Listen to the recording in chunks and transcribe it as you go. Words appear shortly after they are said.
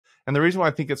And the reason why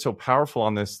I think it's so powerful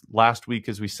on this last week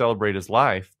as we celebrate his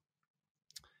life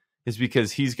is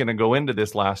because he's going to go into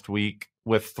this last week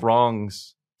with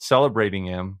throngs celebrating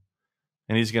him,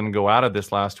 and he's going to go out of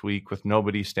this last week with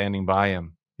nobody standing by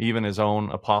him. Even his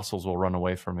own apostles will run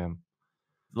away from him.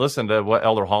 Listen to what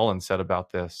Elder Holland said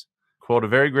about this. Quote, "A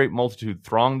very great multitude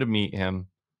thronged to meet him,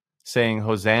 saying,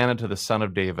 Hosanna to the Son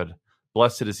of David.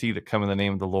 Blessed is he that come in the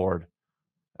name of the Lord."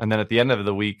 And then at the end of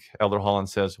the week, Elder Holland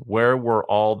says, "Where were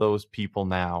all those people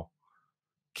now?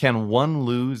 Can one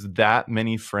lose that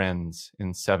many friends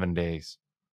in 7 days?"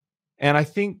 And I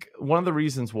think one of the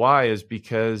reasons why is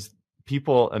because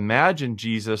people imagine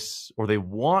Jesus, or they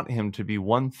want him to be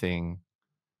one thing,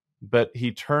 but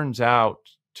he turns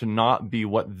out to not be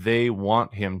what they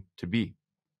want him to be.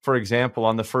 For example,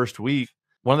 on the first week,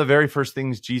 one of the very first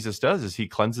things Jesus does is he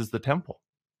cleanses the temple.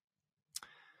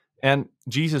 And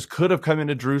Jesus could have come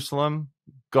into Jerusalem,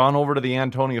 gone over to the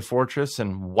Antonia fortress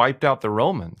and wiped out the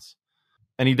Romans.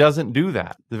 And he doesn't do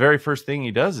that. The very first thing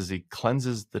he does is he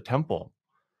cleanses the temple.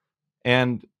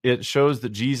 And it shows that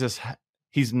Jesus,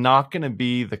 he's not going to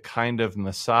be the kind of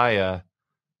Messiah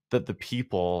that the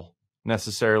people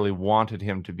necessarily wanted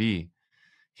him to be.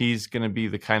 He's going to be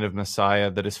the kind of Messiah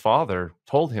that his Father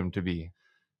told him to be.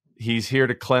 He's here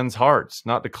to cleanse hearts,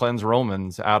 not to cleanse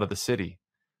Romans out of the city.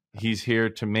 He's here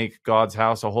to make God's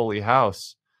house a holy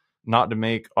house, not to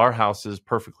make our houses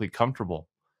perfectly comfortable.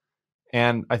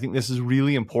 And I think this is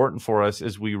really important for us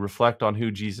as we reflect on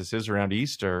who Jesus is around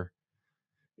Easter,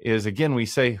 is again, we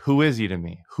say, who is he to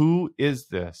me? Who is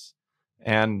this?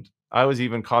 And I was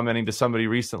even commenting to somebody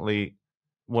recently,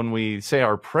 when we say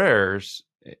our prayers,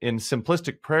 in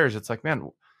simplistic prayers, it's like,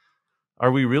 man,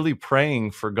 are we really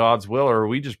praying for God's will, or are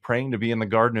we just praying to be in the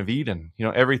Garden of Eden? You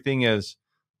know, everything is,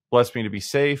 bless me to be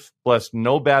safe, bless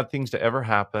no bad things to ever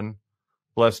happen,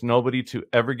 bless nobody to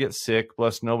ever get sick,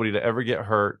 bless nobody to ever get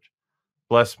hurt,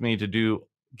 bless me to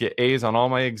get A's on all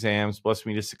my exams, bless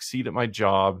me to succeed at my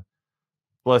job,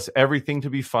 bless everything to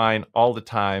be fine all the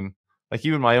time. Like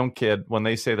even my own kid, when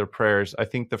they say their prayers, I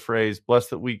think the phrase, bless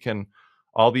that we can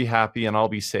all be happy and all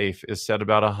be safe, is said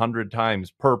about 100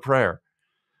 times per prayer.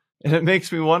 And it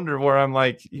makes me wonder, where I'm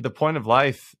like, the point of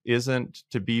life isn't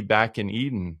to be back in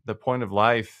Eden. The point of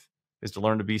life is to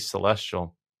learn to be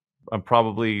celestial. I'm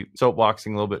probably soapboxing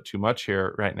a little bit too much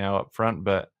here right now up front,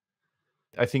 but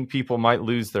I think people might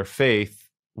lose their faith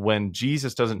when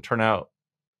Jesus doesn't turn out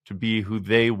to be who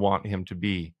they want him to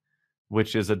be,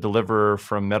 which is a deliverer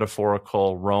from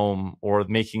metaphorical Rome, or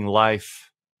making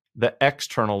life, the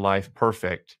external life,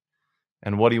 perfect.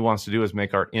 And what he wants to do is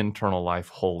make our internal life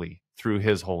holy through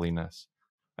his holiness.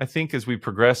 I think as we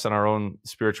progress in our own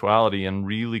spirituality and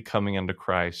really coming into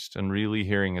Christ and really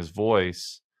hearing his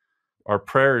voice, our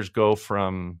prayers go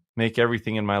from make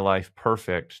everything in my life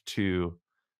perfect to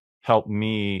help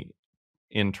me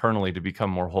internally to become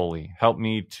more holy, help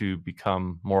me to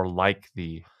become more like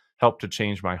thee, help to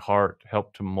change my heart,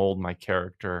 help to mold my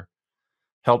character,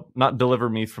 help not deliver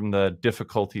me from the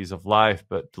difficulties of life,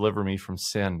 but deliver me from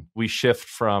sin. We shift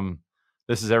from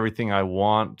this is everything I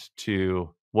want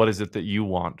to what is it that you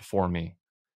want for me?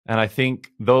 And I think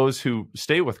those who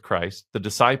stay with Christ, the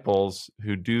disciples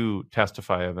who do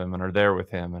testify of him and are there with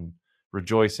him and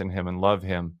rejoice in him and love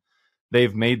him,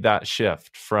 they've made that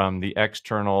shift from the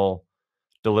external,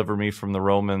 deliver me from the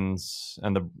Romans,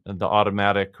 and the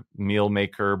automatic meal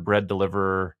maker, bread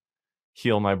deliverer,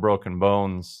 heal my broken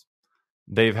bones.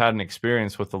 They've had an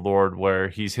experience with the Lord where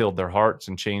he's healed their hearts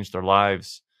and changed their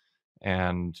lives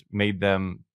and made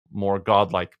them more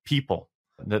godlike people,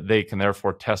 that they can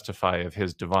therefore testify of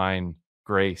his divine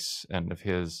grace and of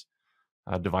his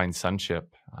divine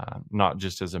sonship, not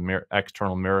just as an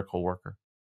external miracle worker.